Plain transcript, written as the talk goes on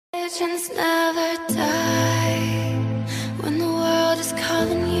Legends never die when the world is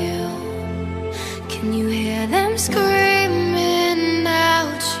calling you. Can you hear them screaming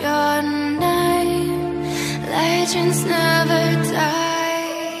out your name? Legends never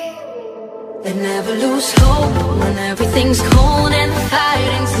die. They never lose hope when everything's cold and the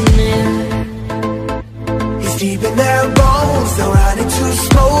fighting's near. It's deep in their bones, they'll run into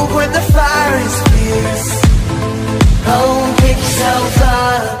smoke when the fire is fierce. Oh, pick yourself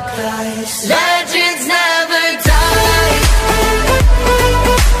up, guys. Legends never die.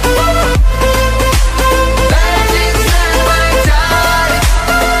 Legends never die.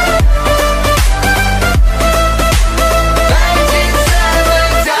 Legends never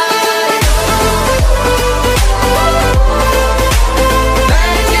die.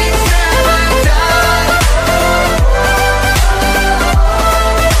 Legends never die.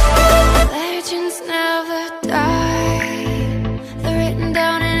 Legends never die. They're written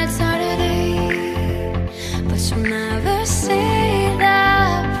down in eternity, but you'll never see the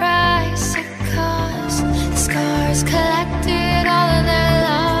price it cost. The scars collected all of their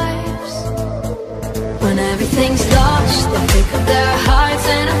lives. When everything's lost, they pick up their hearts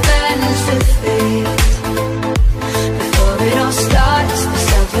and avenge defeat. Before it all starts, they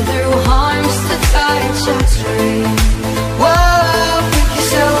suffer through harms to touch a tree. Whoa, pick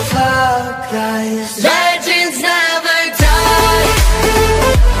yourself up, guys. Legends never die.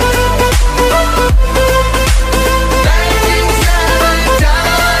 Legends never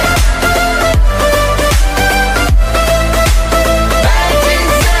die.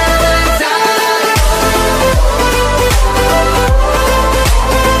 Legends never die.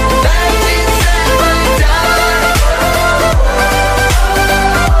 Legends never die.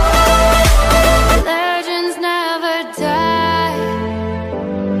 Legends never die.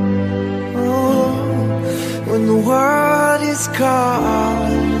 Oh, when the world is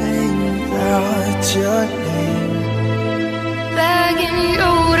calling out your name, Begging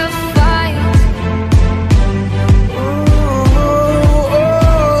you to fight.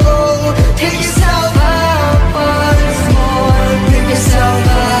 pick yourself up once more. Pick yourself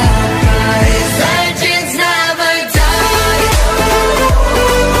up, guys. Legends never die.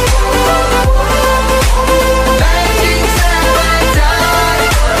 Legends never die.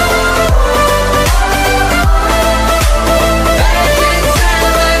 Legends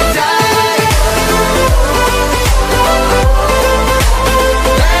never die.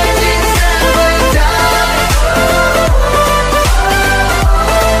 Legends never die.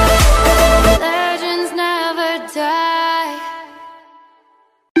 Legends never die.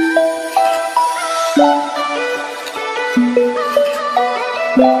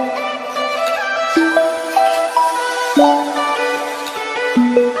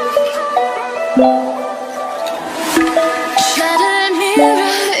 Shattered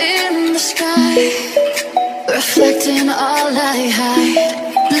mirror in the sky, reflecting all I hide,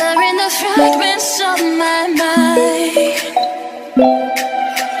 blurring the fragments of my mind.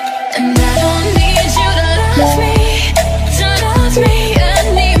 And I don't need you to love me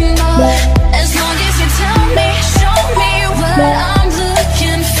anymore. As long as you tell me, show me what I'm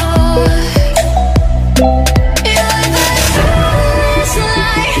looking for. You're the first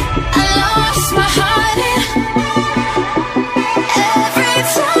light I lost my heart in. Every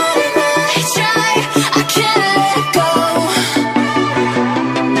time I try, I can't let go.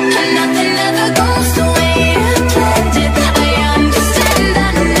 And nothing ever goes the way you planned it. I understand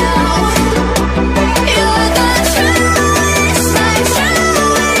that now. You're the truest light,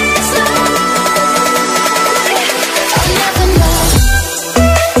 truest light. I'll never know.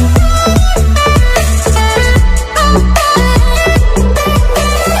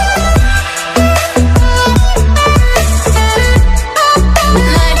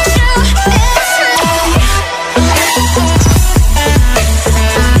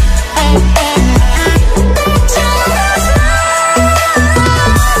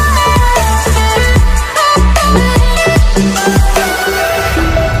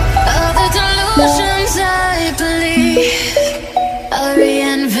 All the delusions I believe are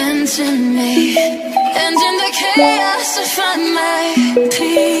reinventing me, and in the chaos I find my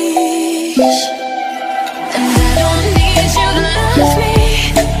peace. And I don't need you to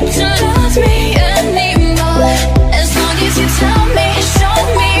love me anymore. As long as you tell me, show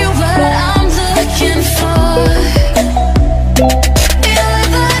me what I'm looking for. You're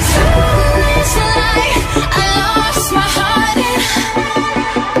the first light I lost my heart in.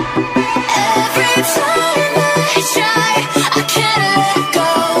 Every time I try, I can't let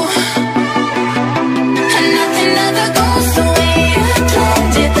go. And nothing ever goes the way you planned.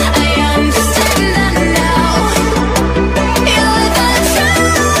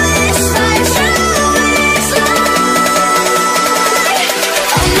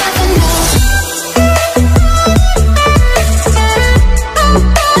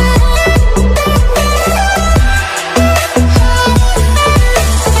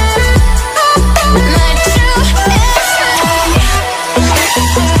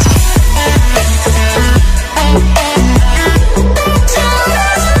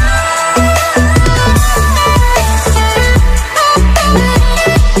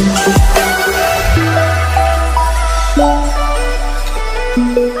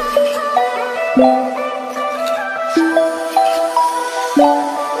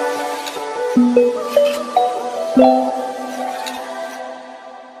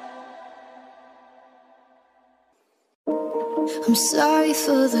 I'm sorry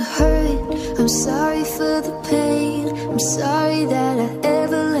for the hurt, I'm sorry for the pain. I'm sorry that I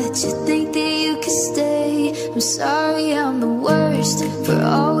ever let you think that you could stay. I'm sorry I'm the worst for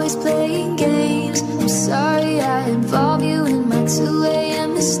always playing games. I'm sorry I involve you in my 2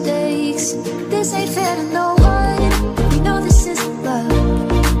 a.m. mistakes. This ain't fair to no one, you know this isn't love.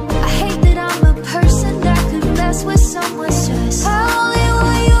 I hate that I'm a person that could mess with someone's trust. I only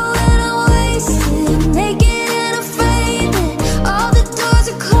want you when I'm wasted, naked and afraid that all the doors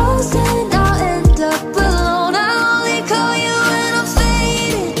are closed and I'll end up alone. I only call you when I'm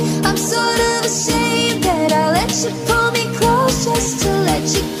faded. I'm sort of ashamed that I let you pull me close just to let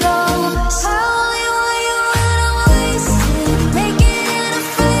you go. I only want you when I'm wasted, naked and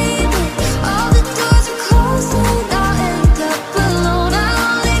afraid that all the doors are closed and I'll end up alone. I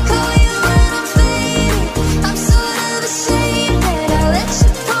only call you when I'm faded. I'm sort of ashamed that I let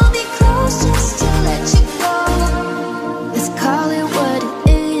you pull me close just to let you go. Let's call it what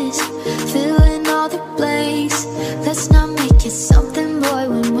it is, fill in all the blanks. Let's not make it something, boy,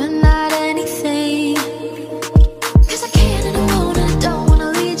 when we're not anything. Cause I can't and I won't and I don't wanna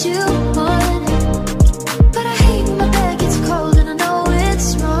lead you on. But I hate when my bed gets cold and I know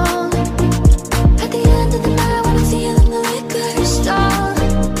it's wrong. At the end of the night when I'm feeling the liquor strong,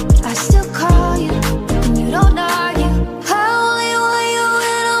 I still call you and you don't argue. I only want you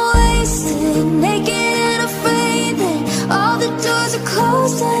when I'm wasted, naked and afraid that all the doors are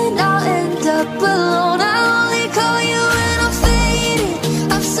closed and I'll end up alone. I only call you when I'm faded.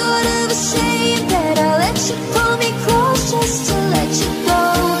 I'm sort of ashamed that I let you pull me close just to let you go.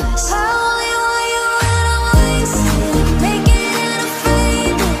 I only want you when I'm wasted, naked and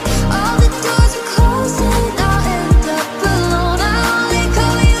afraid that all the doors are closed and I'll end up alone. I only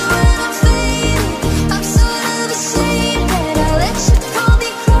call you when I'm faded. I'm sort of ashamed that I let you pull me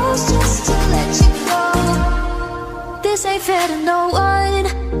close just to let you go. This ain't fair to no one,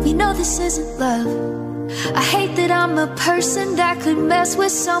 you know this isn't love. I hate that I'm a person that could mess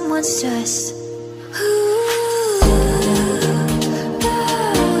with someone's trust.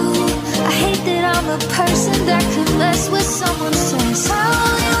 I hate that I'm a person that could mess with someone's trust. I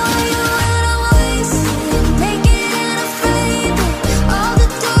only want you when I'm wasted, naked and afraid that all the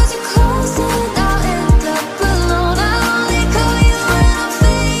doors are closed and I'll end up alone. I only call you when I'm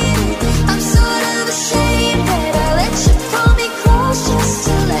faded. I'm sort of ashamed that I let you pull me close just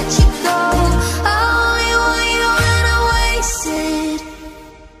to let you go. I only want you when I'm wasted.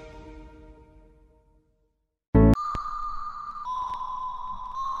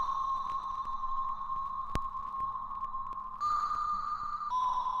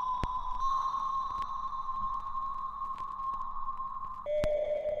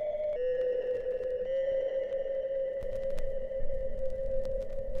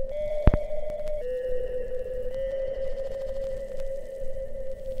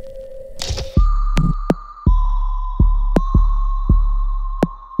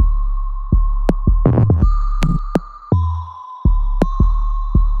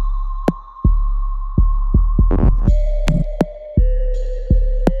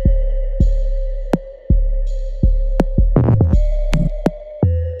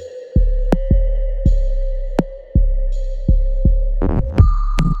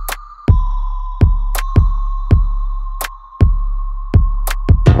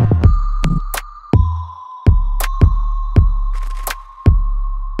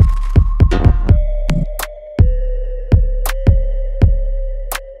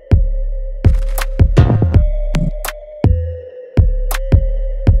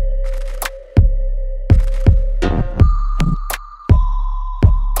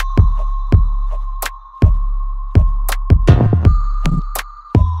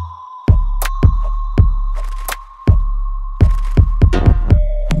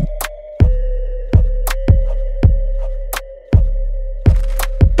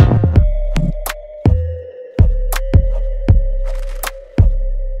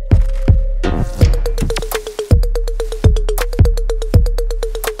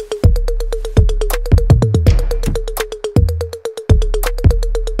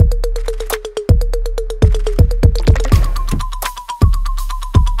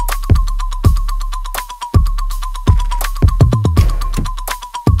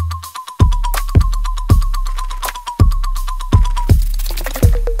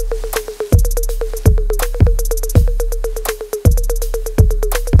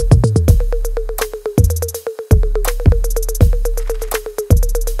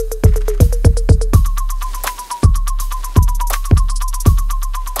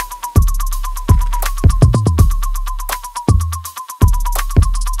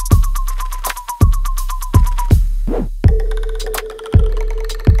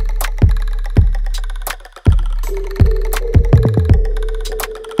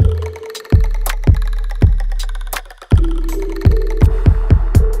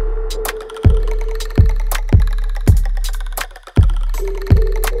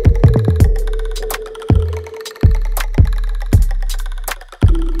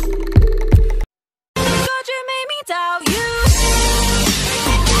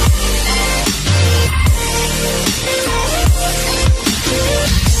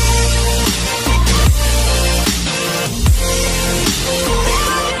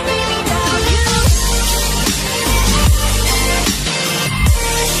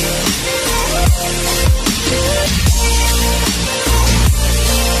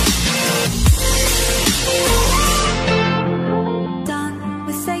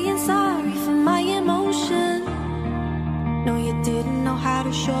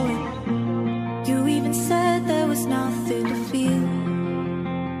 showing. You even said there was nothing to feel.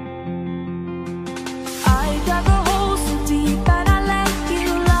 I dug a hole so deep and I let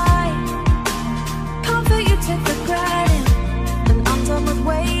you lie. Comfort you took for granted, and I'm done with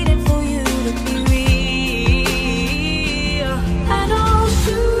waiting for you to be real. And I'll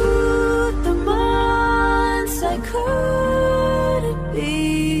shoot the months I couldn't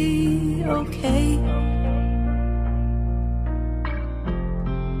be okay.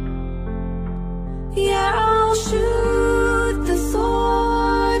 Yeah, I'll shoot the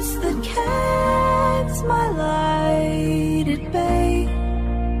thoughts that kept my light at bay.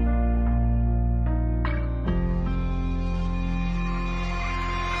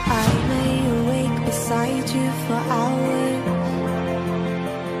 I lay awake beside you for hours.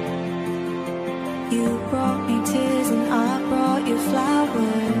 You brought me tears